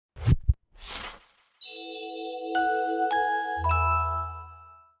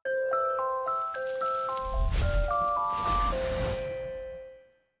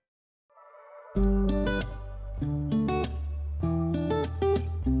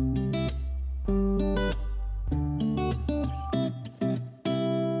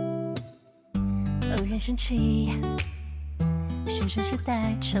生气，学生时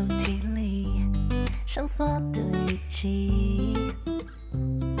代抽屉里上锁的日记，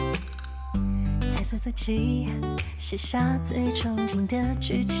彩色字迹写下最憧憬的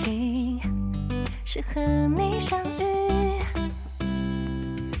剧情，是和你相遇。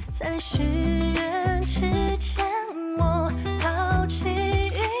在许愿之前，我抛弃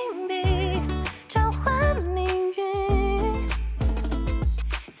硬币，交换命运，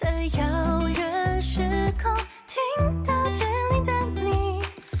在遥远时空听到精灵的你，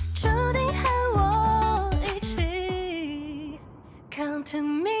注定和我一起。Come to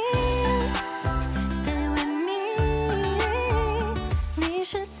me。Stay with me， 你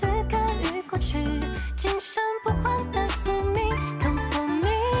是此刻与过去今生不换的宿命。Come for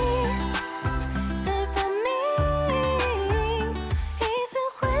me，Stay for me， 一次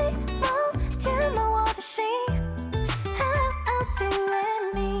回眸填满我的心。I'll be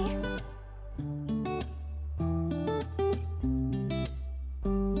with me。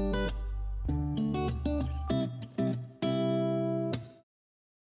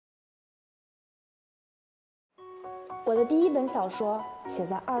我的第一本小说写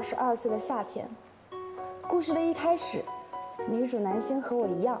在22岁的夏天。故事的一开始，女主南星和我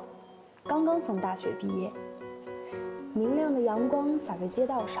一样，刚刚从大学毕业。明亮的阳光洒在街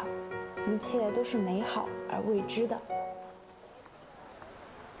道上，一切都是美好而未知的。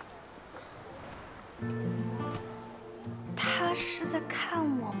他是在看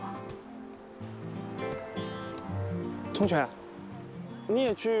我吗？同学，你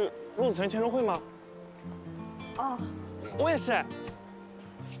也去陆子辰签售会吗？哦，我也是。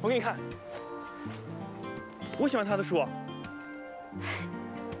我给你看，我喜欢他的书。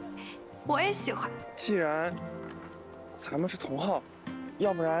我也喜欢。既然咱们是同好，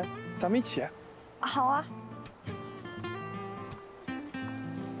要不然咱们一起。好啊。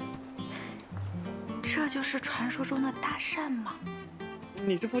这就是传说中的大善吗？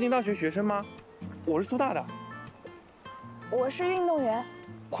你是附近大学学生吗？我是苏大的。我是运动员。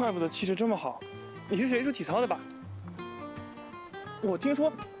怪不得气质这么好。你是学艺术体操的吧？我听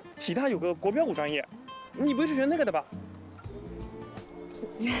说体大有个国标舞专业，你不会是学那个的吧？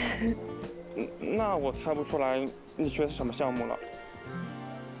那我猜不出来你学的什么项目了。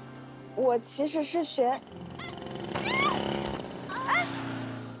我其实是学……哎，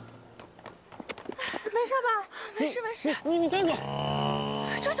没事吧？没事没事。你站住！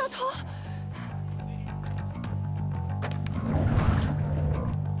周小头。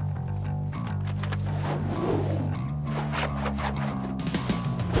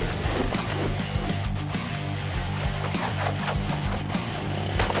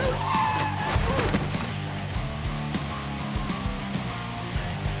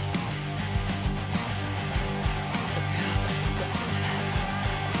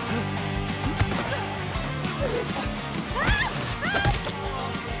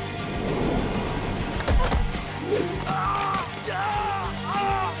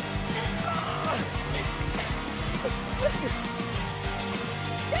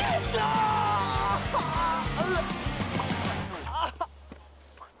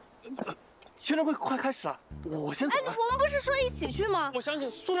签售会快开始了，我先走了。哎，我们不是说一起去吗？我想起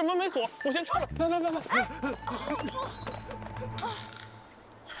宿舍门没锁，我先撤了。来。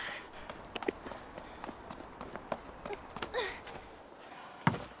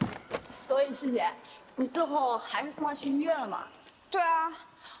所以师姐，你最后还是送他去医院了吗？对啊，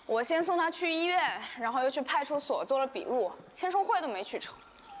我先送他去医院，然后又去派出所做了笔录，签售会都没去成。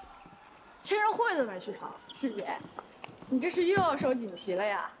签售会都没去成，师姐，你这是又要收锦旗了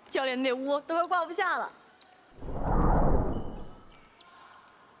呀？教练那屋都快挂不下了。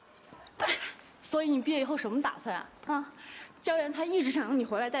所以你毕业以后什么打算啊？啊，教练他一直想让你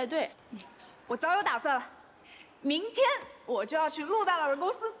回来带队。我早有打算了，明天我就要去陆大佬的公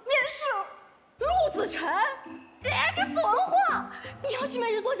司面试了。陆子辰 ，X 文化，你要去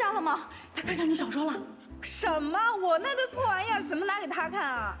面试作家了吗？他看上你小说了？什么？我那堆破玩意儿怎么拿给他看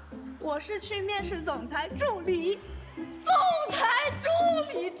啊？我是去面试总裁助理。总裁助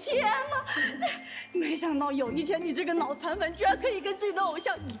理，天哪！没想到有一天你这个脑残粉居然可以跟自己的偶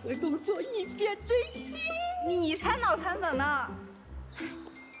像一边工作一边追星。你才脑残粉呢！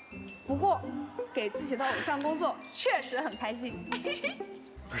不过，给自己的偶像工作确实很开心。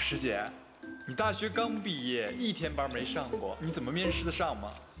不是师姐，你大学刚毕业，一天班没上过，你怎么面试得上吗？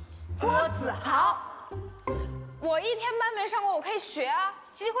郭子豪，我一天班没上过，我可以学啊！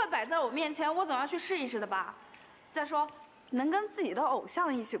机会摆在我面前，我总要去试一试的吧。再说，能跟自己的偶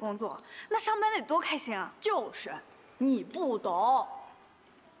像一起工作，那上班得多开心啊！就是，你不懂。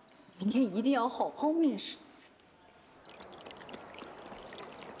明天一定要好好面试。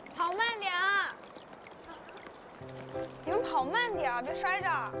跑慢点啊！你们跑慢点，别摔着。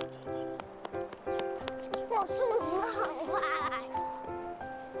我速度很快。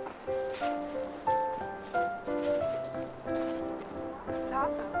走。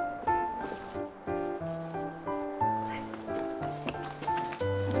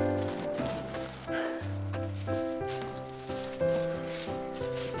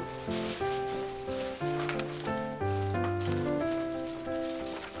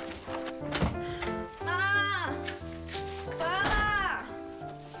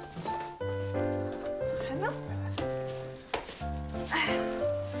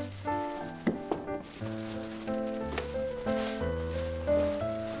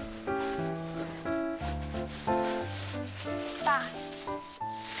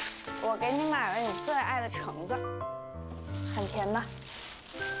我给你买了你最爱的橙子，很甜的。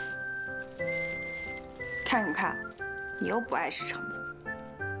看什么看？你又不爱吃橙子。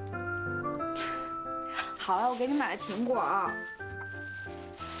好了，我给你买了苹果，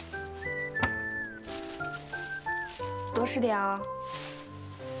多吃点啊。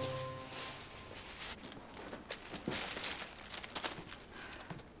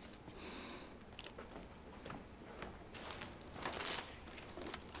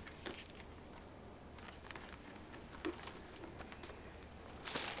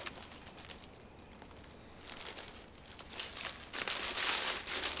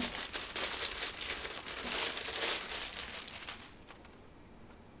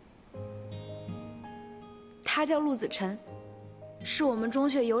他叫陆子晨，是我们中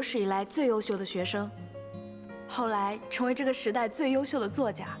学有史以来最优秀的学生，后来成为这个时代最优秀的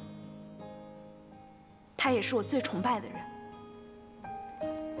作家。他也是我最崇拜的人。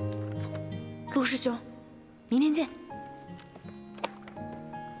陆师兄，明天见。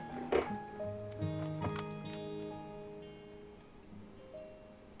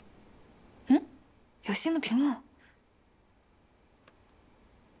嗯，有新的评论。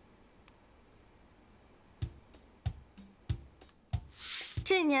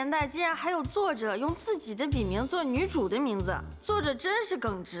这年代竟然还有作者用自己的笔名做女主的名字，作者真是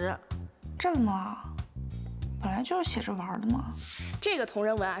耿直。这怎么了？本来就是写着玩的嘛。这个同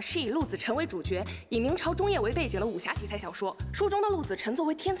人文啊，是以陆子晨为主角，以明朝中叶为背景的武侠题材小说。书中的陆子晨作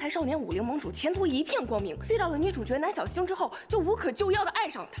为天才少年武林盟主，前途一片光明。遇到了女主角南小星之后，就无可救药的爱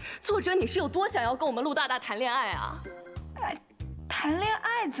上了她。作者，你是有多想要跟我们陆大大谈恋爱啊？哎，谈恋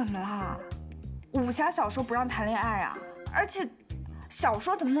爱怎么啦？武侠小说不让谈恋爱啊？而且。小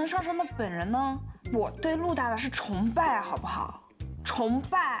说怎么能上升到本人呢？我对陆大大是崇拜，好不好？崇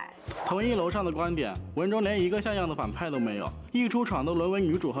拜。同一楼上的观点，文中连一个像样的反派都没有，一出场都沦为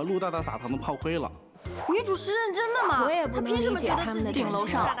女主和陆大大撒糖的炮灰了。女主是认真的吗？我也不能理解他们的顶楼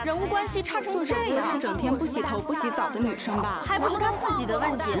上人物关系差成这样，是整天不洗头不洗澡的女生吧？还不是她自己的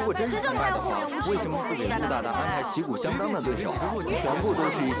问题。如果真是崇拜的话，为什么不给陆大大安排旗鼓相当的对手？全部都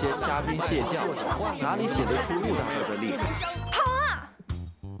是一些虾兵蟹将，哪里写得出陆大大的厉害？好啊！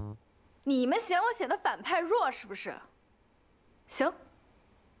你们嫌我写的反派弱是不是？行，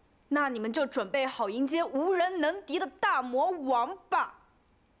那你们就准备好迎接无人能敌的大魔王吧。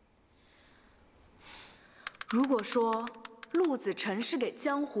如果说陆子晨是给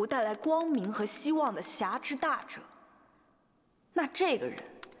江湖带来光明和希望的侠之大者，那这个人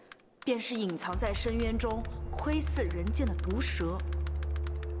便是隐藏在深渊中窥伺人间的毒蛇。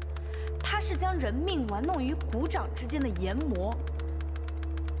他是将人命玩弄于股掌之间的研磨，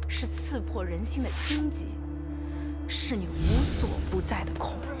是刺破人心的荆棘，是你无所不在的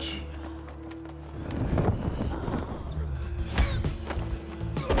恐惧。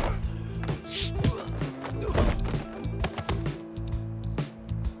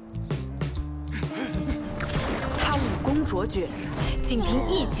他武功卓绝，仅凭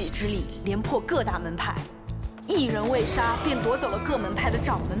一己之力连破各大门派，一人未杀便夺走了各门派的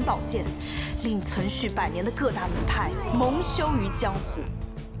掌门宝剑，令存续100年的各大门派蒙羞于江湖。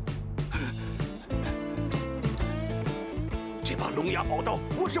这把龙牙宝刀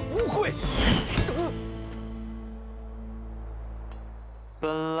我是不会。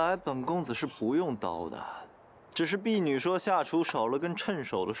本来本公子是不用刀的，只是婢女说下厨少了根趁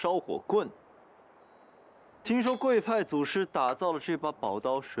手的烧火棍。听说贵派祖师打造了这把宝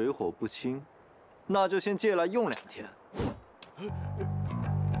刀水火不侵，那就先借来用2天。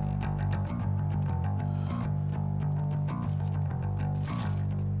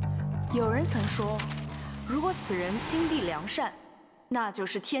有人曾说，如果此人心地良善，那就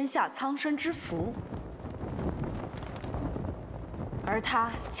是天下苍生之福。而他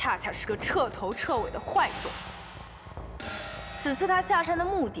恰恰是个彻头彻尾的坏种。此次他下山的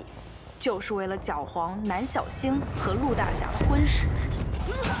目的，就是为了搅黄南小星和陆大侠的婚事。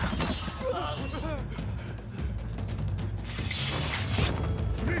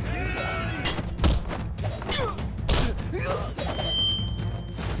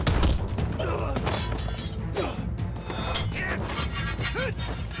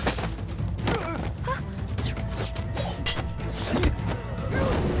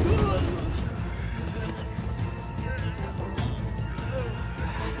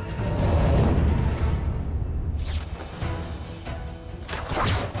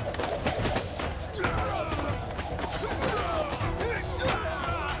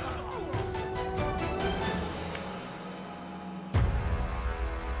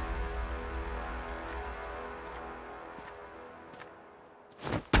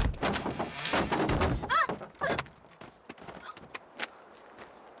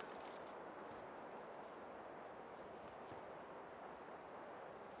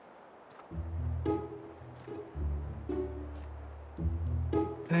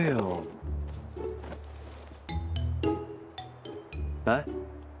哎呦，来，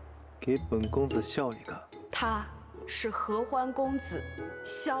给本公子笑一个。他是合欢公子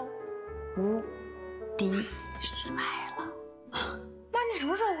萧无敌。帅了！妈，你什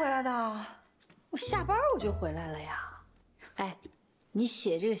么时候回来的？我下班我就回来了呀。哎，你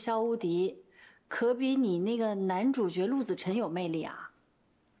写这个萧无敌，可比你那个男主角陆子辰有魅力啊。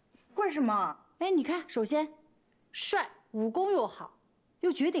为什么？哎，你看，首先，帅，武功又好。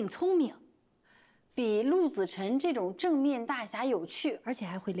又绝顶聪明，比陆子辰这种正面大侠有趣，而且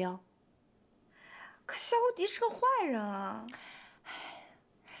还会撩。可萧无敌是个坏人啊！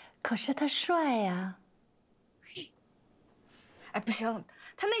可是他帅呀。哎，不行，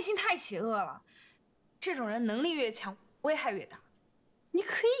他内心太邪恶了。这种人能力越强，危害越大。你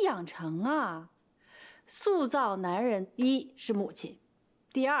可以养成啊。塑造男人，一是母亲，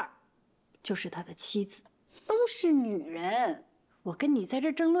第二就是他的妻子，都是女人。我跟你在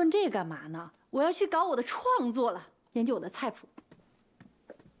这争论这干嘛呢？我要去搞我的创作了，研究我的菜谱。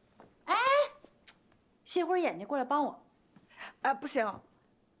哎，歇会儿眼睛，过来帮我。哎，不行，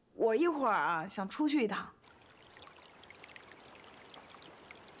我一会儿啊想出去一趟。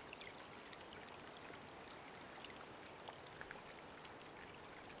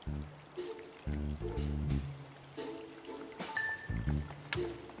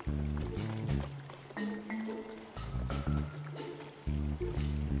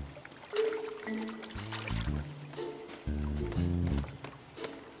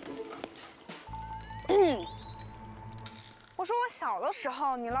我说我小的时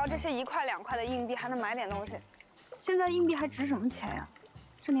候，你捞这些1块2块的硬币还能买点东西，现在硬币还值什么钱呀？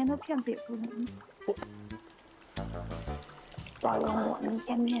这年头骗子也不容易。保佑我明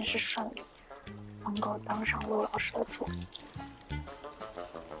天面试顺利，能够当上陆老师的助理。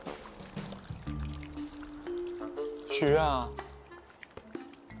许愿啊！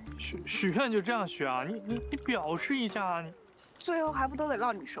许愿就这样许啊？你表示一下啊！你最后还不都得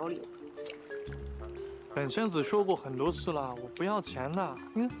落你手里？本仙子说过很多次了，我不要钱的。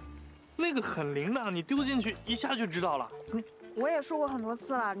那个很灵的，你丢进去一下就知道了。我也说过很多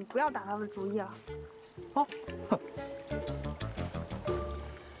次了，你不要打他的主意了。哦，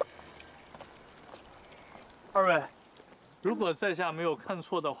二位，如果在下没有看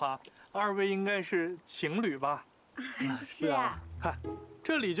错的话，二位应该是情侣吧？是啊。看，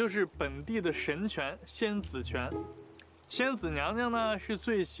这里就是本地的神泉仙子泉，仙子娘娘呢是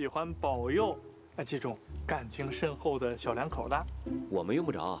最喜欢保佑这种感情深厚的小两口的。我们用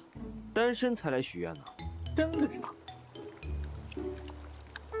不着，单身才来许愿呢。真的是。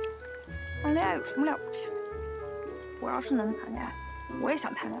谈恋爱有什么了不起？我要是能谈恋爱，我也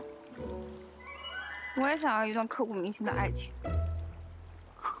想谈恋爱。我也想要一段刻骨铭心的爱情。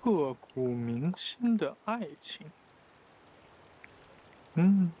刻骨铭心的爱情。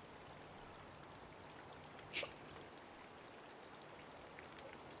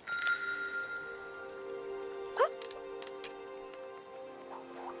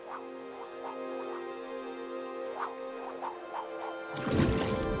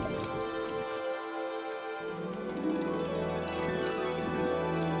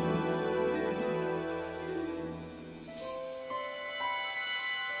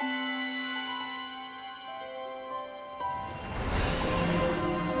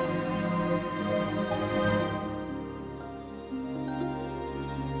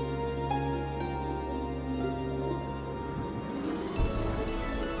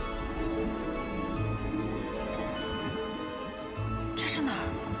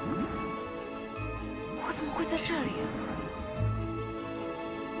我怎么会在这里？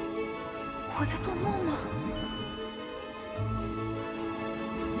我在做梦吗？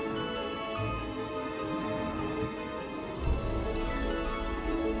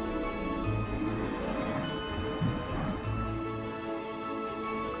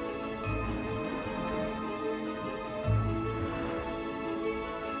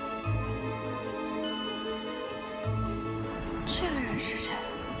是谁？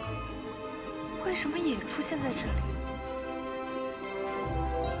为什么也出现在这里？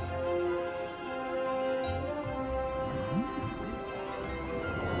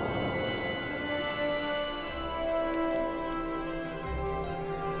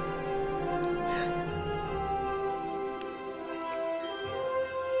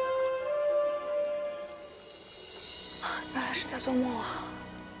原来是在做梦啊！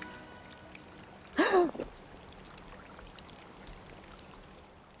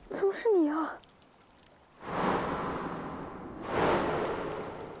怎么是你啊？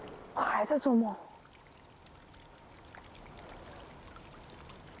我还在做梦。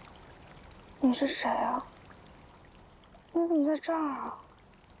你是谁啊？你怎么在这儿啊？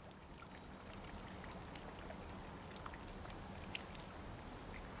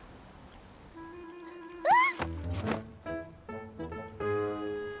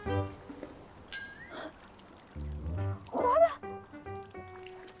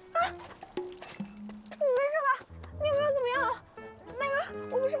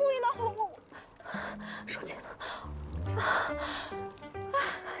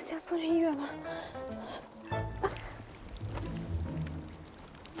先送去医院吧。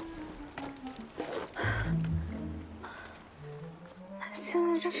现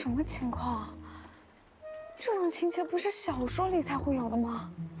在这什么情况啊？这种情节不是小说里才会有的吗？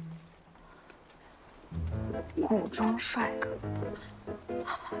古装帅哥，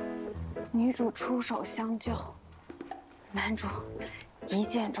女主出手相救，男主一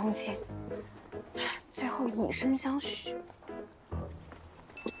见钟情，最后以身相许。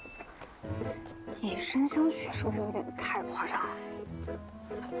以身相许是不是有点太夸张了？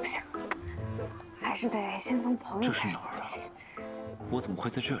不行，还是得先从朋友开始做起。我怎么会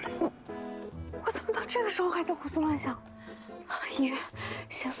在这里？我怎么到这个时候还在胡思乱想？医院，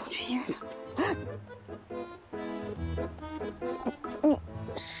先送去医院走。你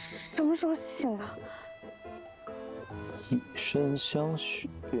什么时候醒的？以身相许。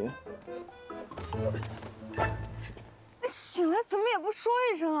醒了怎么也不说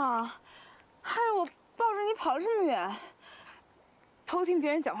一声啊？害得我抱着你跑了这么远，偷听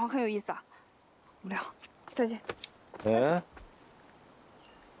别人讲话很有意思啊。无聊，再见。哎，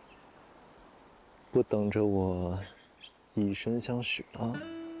不等着我以身相许了？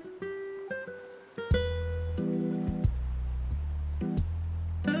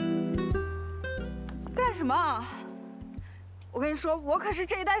干什么？我跟你说，我可是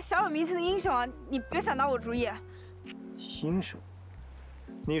这一代小有名气的英雄啊！你别想打我主意。英雄？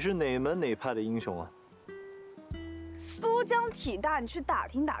你是哪门哪派的英雄啊？苏江体大，你去打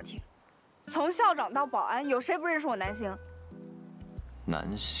听打听。从校长到保安，有谁不认识我南星？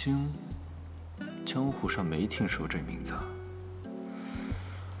南星，江湖上没听说这名字。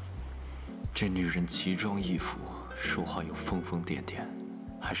这女人奇装异服，说话又疯疯癫癫，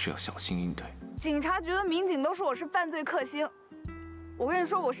还是要小心应对。警察局的民警都说我是犯罪克星。我跟你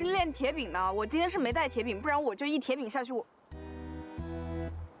说，我是练铁饼的。我今天是没带铁饼，不然我就一铁饼下去我。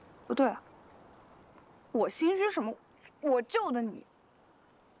不对，我心虚什么？我救的你。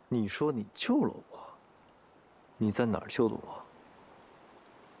你说你救了我？你在哪儿救的我？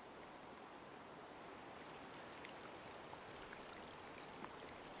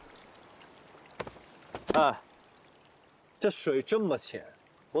哎，这水这么浅，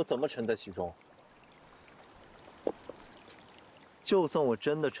我怎么沉在其中？就算我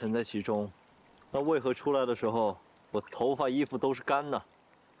真的沉在其中，那为何出来的时候，我头发、衣服都是干的？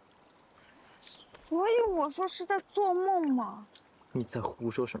所以我说是在做梦嘛。你在胡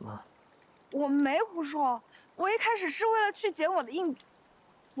说什么？我没胡说，我一开始是为了去捡我的硬币，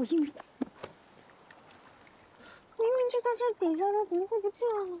我硬币明明就在这底下，它怎么会不见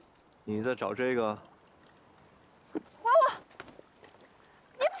了呢？你在找这个？还我！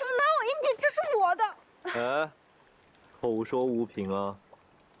你怎么拿我硬币？这是我的！哎，口说无凭啊，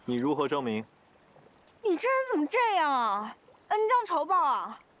你如何证明？你这人怎么这样啊？恩将仇报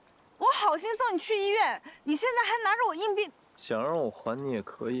啊！我好心送你去医院，你现在还拿着我硬币。想让我还你也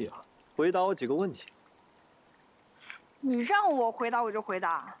可以啊，回答我几个问题。你让我回答我就回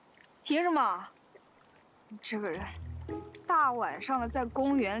答，凭什么？你这个人，大晚上的在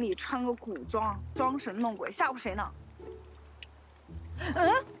公园里穿个古装，装神弄鬼，吓唬谁呢？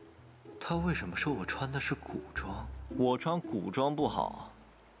嗯？他为什么说我穿的是古装？我穿古装不好，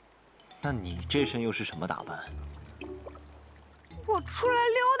那你这身又是什么打扮？我出来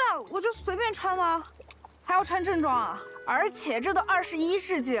溜达，我就随便穿的，还要穿正装啊？而且这都21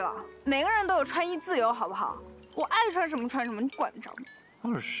世纪了，每个人都有穿衣自由，好不好？我爱穿什么穿什么，你管得着吗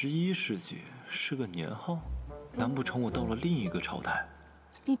？21世纪是个年号，难不成我到了另一个朝代？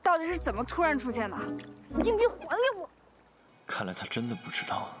你到底是怎么突然出现的？硬币还给我！看来他真的不知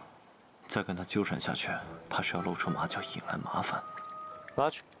道，再跟他纠缠下去，怕是要露出马脚，引来麻烦。拿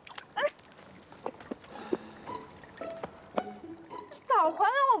去。早还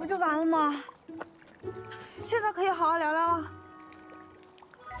给我不就完了吗？现在可以好好聊聊了。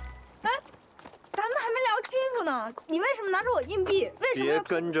哎，咱们还没聊清楚呢，你为什么拿着我硬币？为什么？别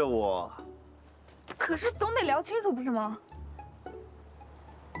跟着我。可是总得聊清楚，不是吗？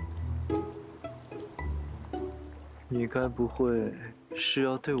你该不会是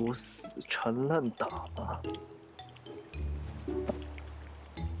要对我死缠烂打吧？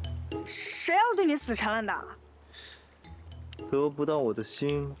谁要对你死缠烂打？得不到我的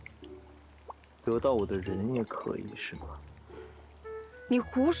心，得到我的人也可以，是吗？你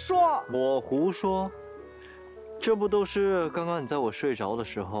胡说！我胡说？这不都是刚刚你在我睡着的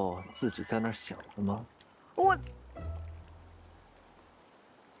时候自己在那儿想的吗？我。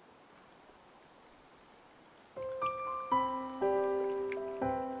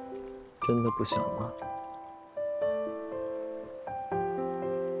 真的不想吗？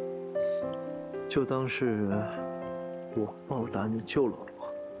就当是我报答你救了我。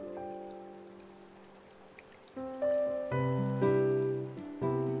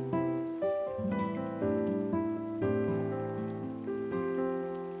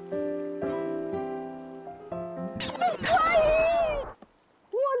可以，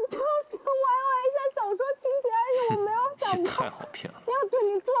我就是玩一下小说情节而已，我没有想你太好骗了。 要对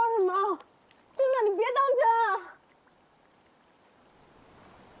你做什么？真的，你别当真啊！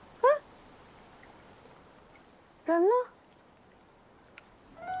啊，人呢？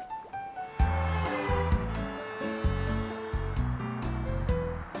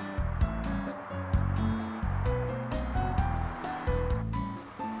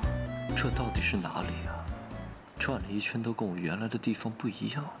这到底是哪里啊？转了一圈都跟我原来的地方不一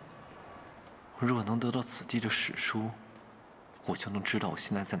样。若能得到此地的史书，我就能知道我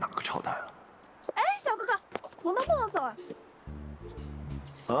现在在哪个朝代了。 哎，小哥哥，红灯不能走啊！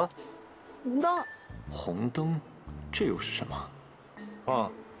啊？红灯。红灯，这又是什么？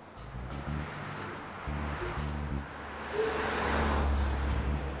啊？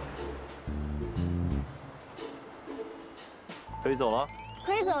可以走了？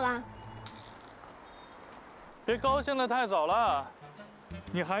可以走了。别高兴得太早了，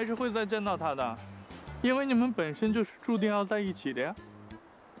你还是会再见到他的，因为你们本身就是注定要在一起的呀。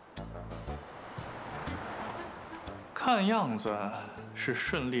 看样子是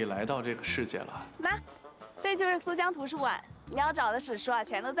顺利来到这个世界了。那，这就是苏江图书馆，你要找的史书啊，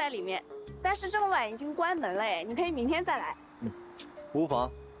全都在里面。但是这么晚已经关门了哎，你可以明天再来。无妨，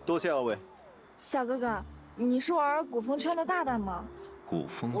多谢二位。小哥哥，你是玩古风圈的大大吗？古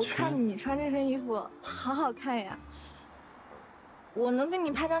风圈。我看你穿这身衣服好好看呀。我能跟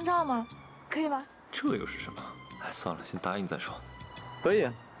你拍张照吗？可以吗？这又是什么？哎，算了，先答应再说。可以。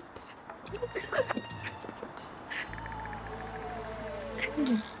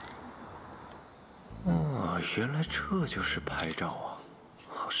 哦，原来这就是拍照啊，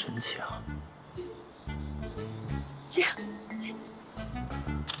好神奇啊！这样，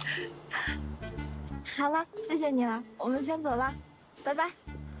好了，谢谢你了，我们先走了，拜拜，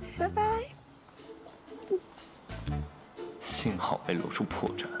拜拜。幸好没露出破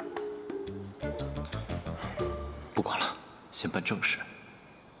绽。不管了，先办正事。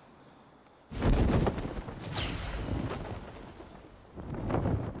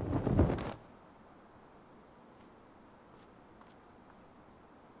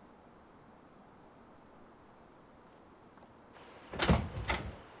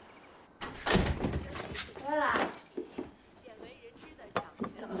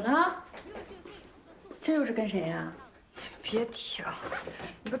 这又是跟谁呀？别提了，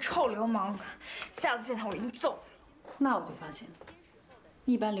你个臭流氓！下次见他我一定揍他。那我就放心了，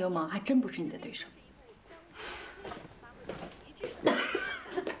一般流氓还真不是你的对手。妈，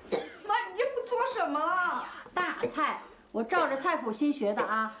你又做什么了？大菜，我照着菜谱新学的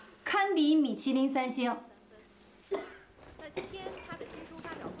啊，堪比米其林3星。那今天他的新书发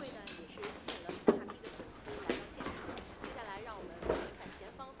表会呢，也是吸引了大批的粉丝来到现场。接下来让我们看看前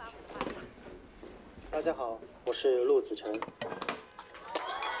方发布的画面。 大家好，我是陆子成。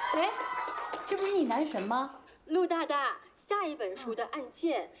哎，这不是你男神吗？陆大大，下一本书的案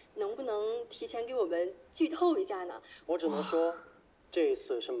件能不能提前给我们剧透一下呢？我只能说，这一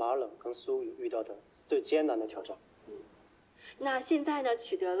次是马冷跟苏雨遇到的最艰难的挑战。那现在呢，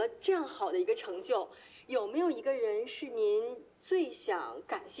取得了这样好的一个成就，有没有一个人是您最想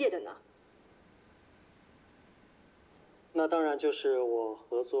感谢的呢？那当然就是我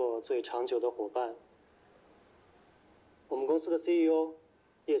合作最长久的伙伴。 我们公司的CEO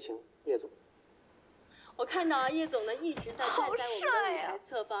叶总。我看到叶总呢一直在站在我们的舞台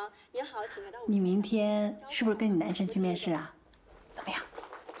侧方。您好，请来到。你明天是不是跟你男神去面试啊？怎么样？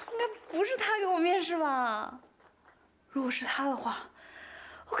应该不是他给我面试吧？如果是他的话，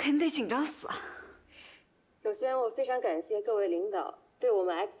我肯定得紧张死啊！首先，我非常感谢各位领导对我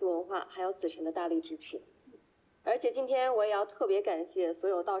们 X 文化还有子晨的大力支持，而且今天我也要特别感谢所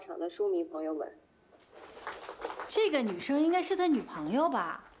有到场的书迷朋友们。这个女生应该是他女朋友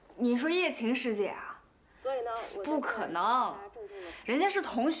吧？你说叶晴师姐啊？所以呢，不可能，人家是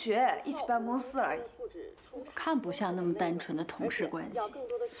同学，一起办公司而已，看不像那么单纯的同事关系。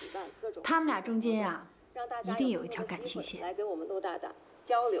他们俩中间呀，一定有一条感情线。来跟我们陆大大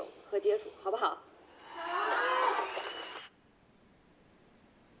交流和接触，好不好？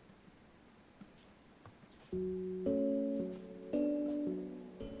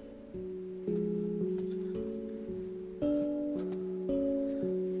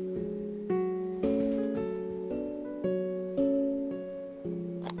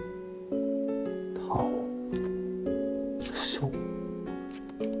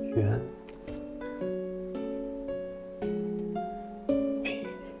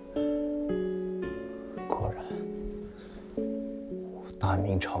大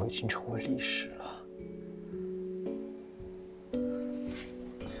明朝已经成为历史了。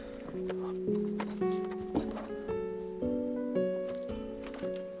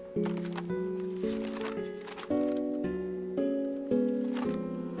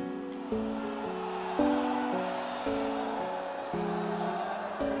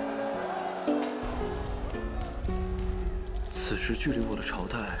此时距离我的朝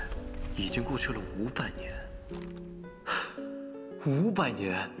代已经过去了500年。500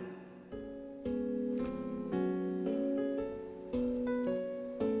年，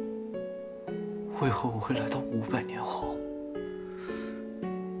为何我会来到500年后？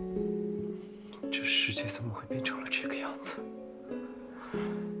这世界怎么会变成了这个样子？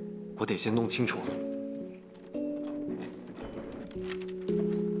我得先弄清楚。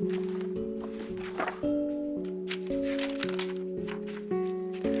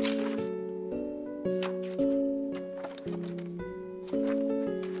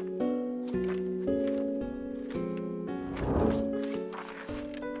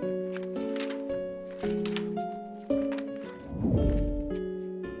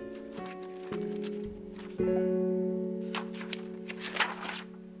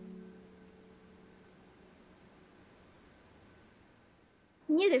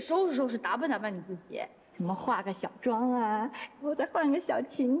你也得收拾收拾，打扮打扮你自己，什么化个小妆啊，然后再换个小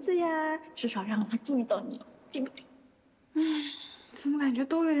裙子呀，至少让他注意到你，对不对？怎么感觉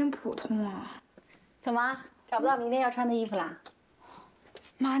都有点普通啊？怎么找不到明天要穿的衣服啦？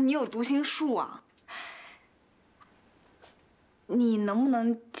妈，你有读心术啊！你能不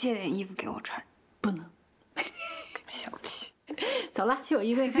能借点衣服给我穿？不能，小气。走了，去我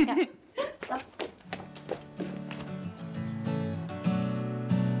衣柜看看。走。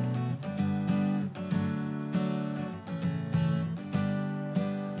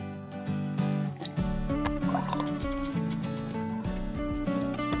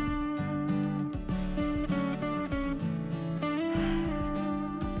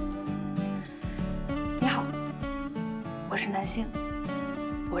你好，我是南星，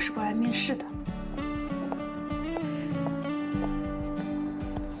我是过来面试的。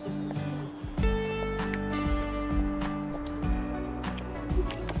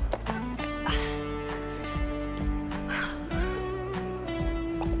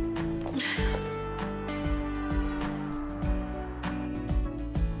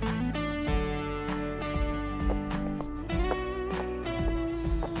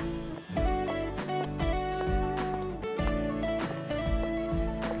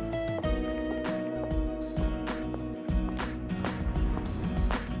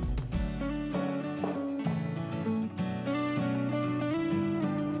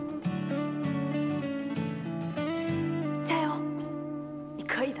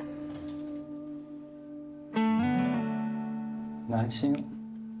南星，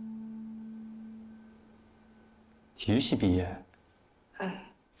体育系毕业，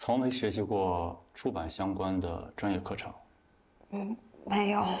从没学习过出版相关的专业课程。没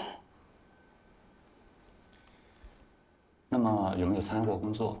有。那么有没有参加过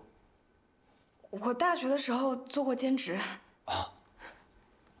工作？我大学的时候做过兼职。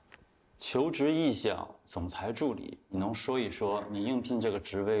求职意向总裁助理，你能说一说你应聘这个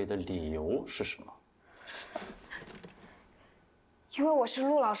职位的理由是什么？因为我是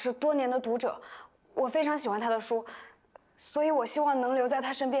陆老师多年的读者，我非常喜欢他的书，所以我希望能留在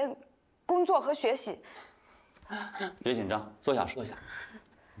他身边，工作和学习。别紧张，坐下说一下。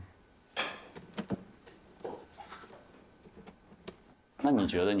那你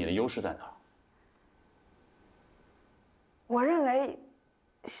觉得你的优势在哪儿？我认为，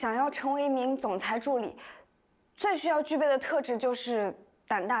想要成为一名总裁助理，最需要具备的特质就是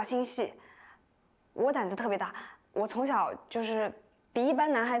胆大心细。我胆子特别大，我从小就是比一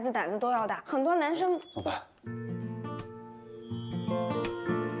般男孩子胆子都要大。很多男生怎么办？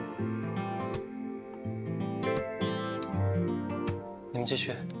你们继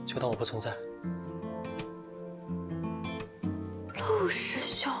续，就当我不存在。陆师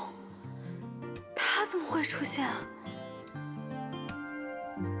兄，他怎么会出现啊？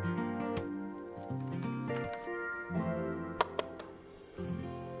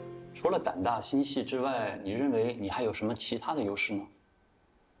除了胆大心细之外，你认为你还有什么其他的优势呢？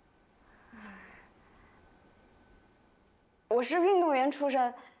我是运动员出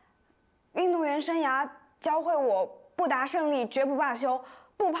身，运动员生涯教会我不达胜利绝不罢休，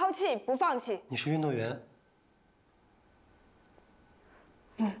不抛弃不放弃。你是运动员？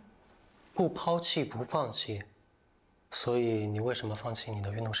嗯。不抛弃不放弃，所以你为什么放弃你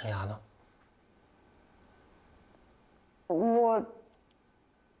的运动生涯呢？我。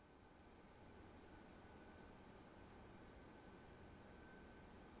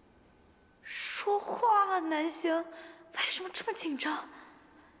说话啊，南星，为什么这么紧张？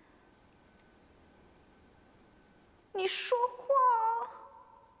你说话。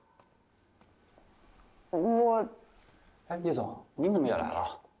我。哎，叶总，您怎么也来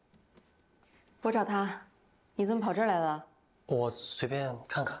了？我找他，你怎么跑这儿来了？我随便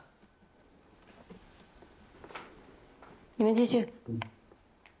看看。你们继续。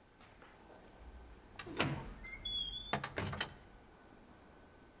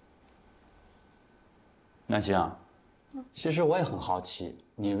南星啊，其实我也很好奇，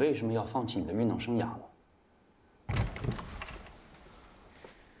你为什么要放弃你的运动生涯呢？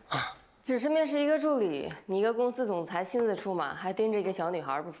只是面试一个助理，你一个公司总裁亲自出马，还盯着一个小女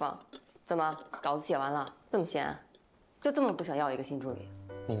孩不放，怎么稿子写完了这么闲？就这么不想要一个新助理？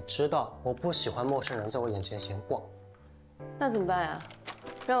你知道我不喜欢陌生人在我眼前闲逛。那怎么办呀？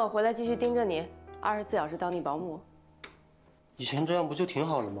让我回来继续盯着你，24小时当你保姆？以前这样不就挺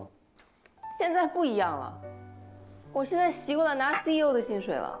好了吗？现在不一样了，我现在习惯了拿 CEO 的薪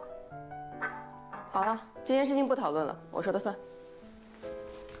水了。好了，这件事情不讨论了，我说了算。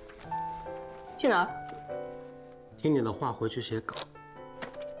去哪儿？听你的话，回去写稿。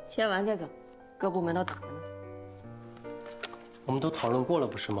签完再走，各部门都等着呢。我们都讨论过了，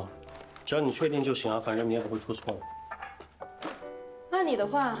不是吗？只要你确定就行啊，反正你也不会出错的。按你的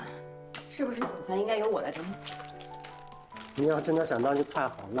话，是不是总裁应该由我来当？你要真的想当就太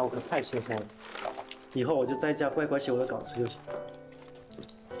好，那我可太轻松了。以后我就在家乖乖写我的稿子就行。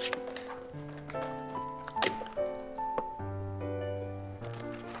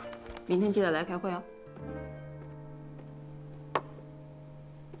明天记得来开会哦。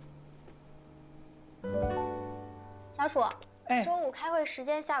小楚，周五开会时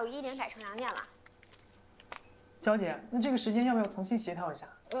间下午1点改成2点了。娇姐，那这个时间要不要重新协调一下？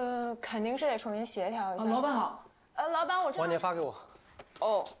肯定是得重新协调一下。老板好。老板，我晚点发给我。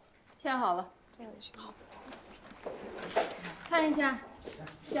哦，签好了。这样就好。看一下，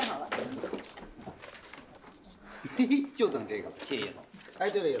签好了。嘿嘿，就等这个了，谢谢叶总。哎，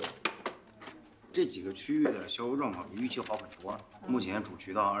对了，叶总，这几个区域的销售状况比预期好很多。目前主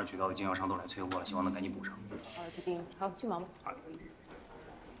渠道、二渠道的经销商都来催货了，希望能赶紧补上。好，去盯。好，去忙吧。好。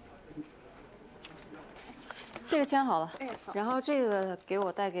这个签好了。哎，好。然后这个给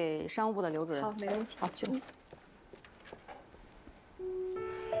我带给商务的刘主任。好，没问题。好，去。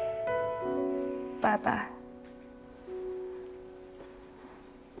拜拜。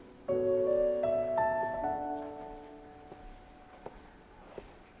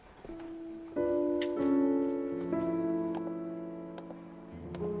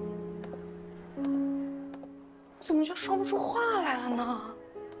怎么就说不出话来了呢？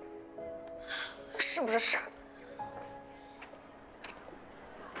是不是傻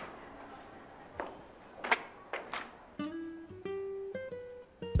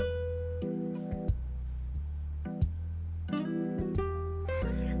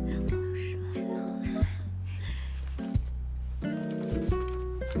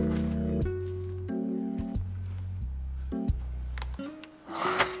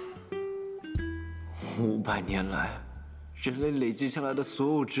？500年来，人类累积下来的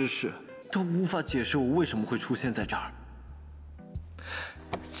所有知识，都无法解释我为什么会出现在这儿。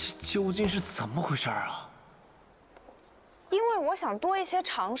这究竟是怎么回事啊？因为我想多一些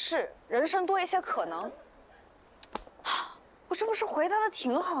尝试，人生多一些可能。我这不是回答的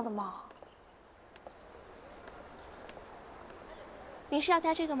挺好的吗？您是要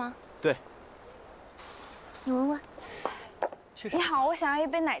加这个吗？对。你闻闻。你好，我想要一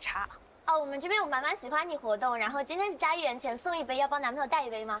杯奶茶。哦，我们这边有满满喜欢你活动，然后今天是加1元钱送一杯，要帮男朋友带一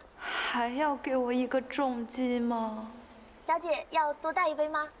杯吗？还要给我一个重击吗？小姐要多带一杯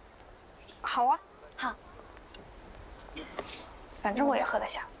吗？好啊，好。反正我也喝得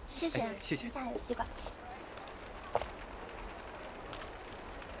下。谢谢，谢谢。你家还有吸管。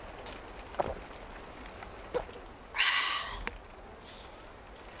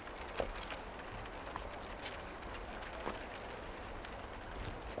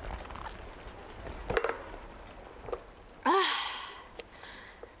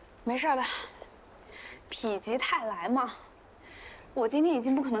没事的，否极泰来嘛。我今天已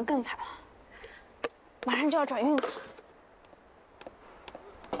经不可能更惨了，马上就要转运了。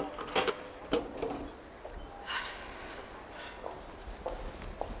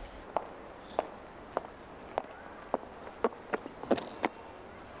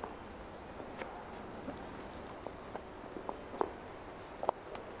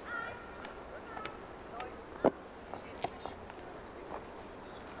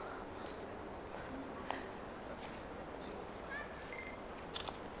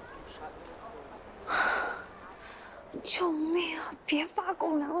救命啊！别发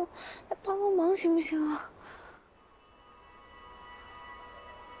狗粮了，来帮帮忙行不行啊？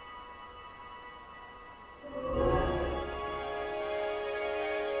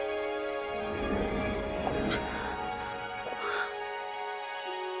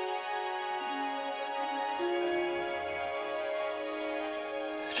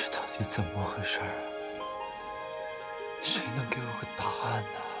这到底怎么回事啊？谁能给我个答案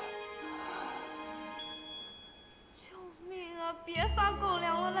呢？别发狗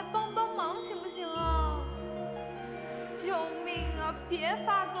粮了，来帮帮忙行不行啊？救命啊！别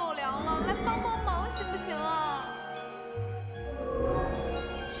发狗粮了，来帮帮忙行不行啊？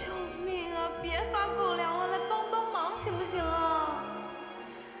救命啊！别发狗粮了，来帮帮忙行不行啊？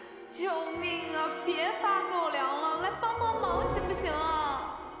救命啊！别发狗粮了，来帮帮忙行不行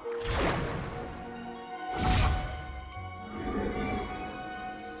啊？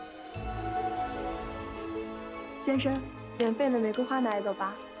先生。免费的玫瑰花拿走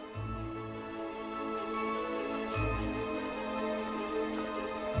吧。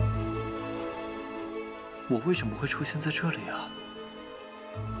我为什么会出现在这里啊？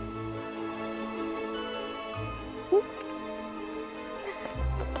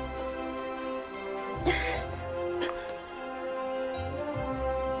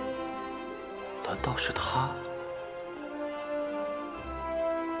难道是他？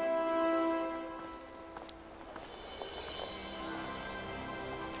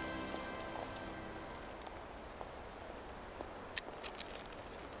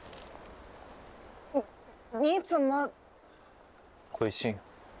你怎么？贵姓？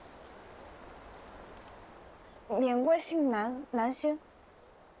免贵姓南，南星。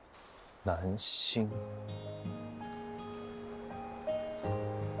南星。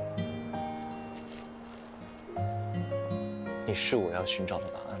你是我要寻找的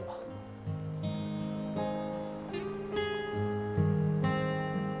答案吗？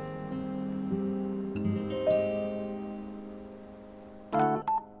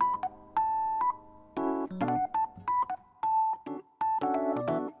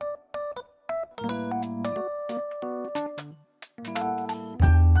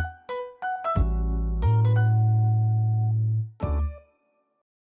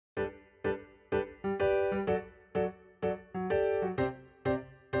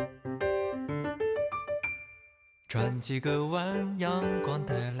转几个弯，阳光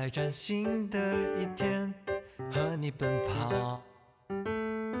带来崭新的一天，和你奔跑。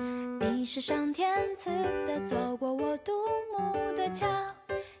你是上天赐的，走过我独木的桥，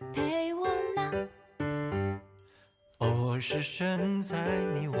陪我闹。偶尔失神，在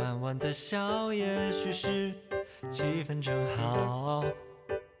你弯弯的笑，也许是气氛正好。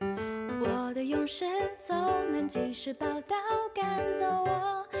我的勇士总能及时报道，赶走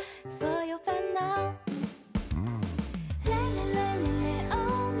我所有烦恼。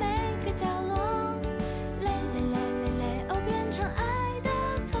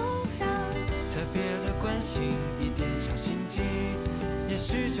一点小心机，也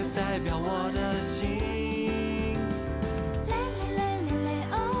许就代表我的心。累累累累累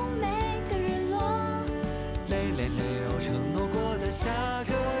哦，每个日落。累累累哦，承诺过的下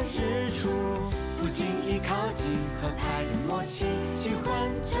个日出，不经意靠近，合拍的默契，喜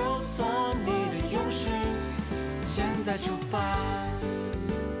欢就做你的勇士。现在出发。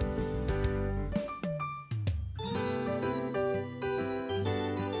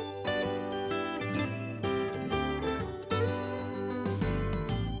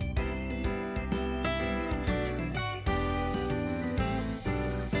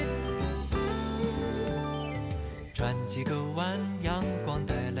转几个弯，阳光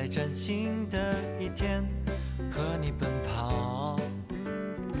带来崭新的一天，和你奔跑。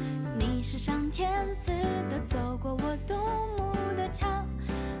你是上天赐的，走过我独木的桥，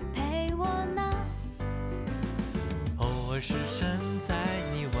陪我闹。偶尔失神，在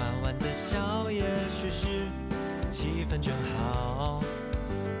你弯弯的笑，也许是气氛正好。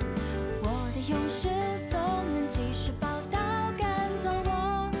我的勇士总能及时报道，赶走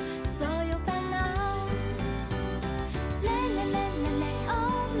我所有烦恼。累累累累累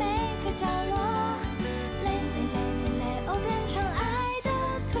哦，每个角落，累累累累累哦，变成爱的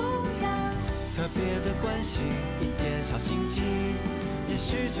土壤。特别的关系，一点小心机，也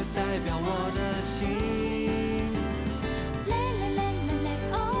许就代表我的心。累累累累累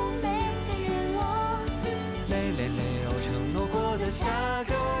哦，每个日落，累累累哦，承诺过的下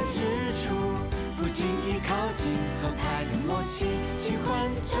个日出，不经意靠近，合拍的默契，喜欢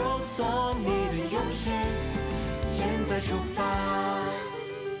就做你的勇士，现在出发。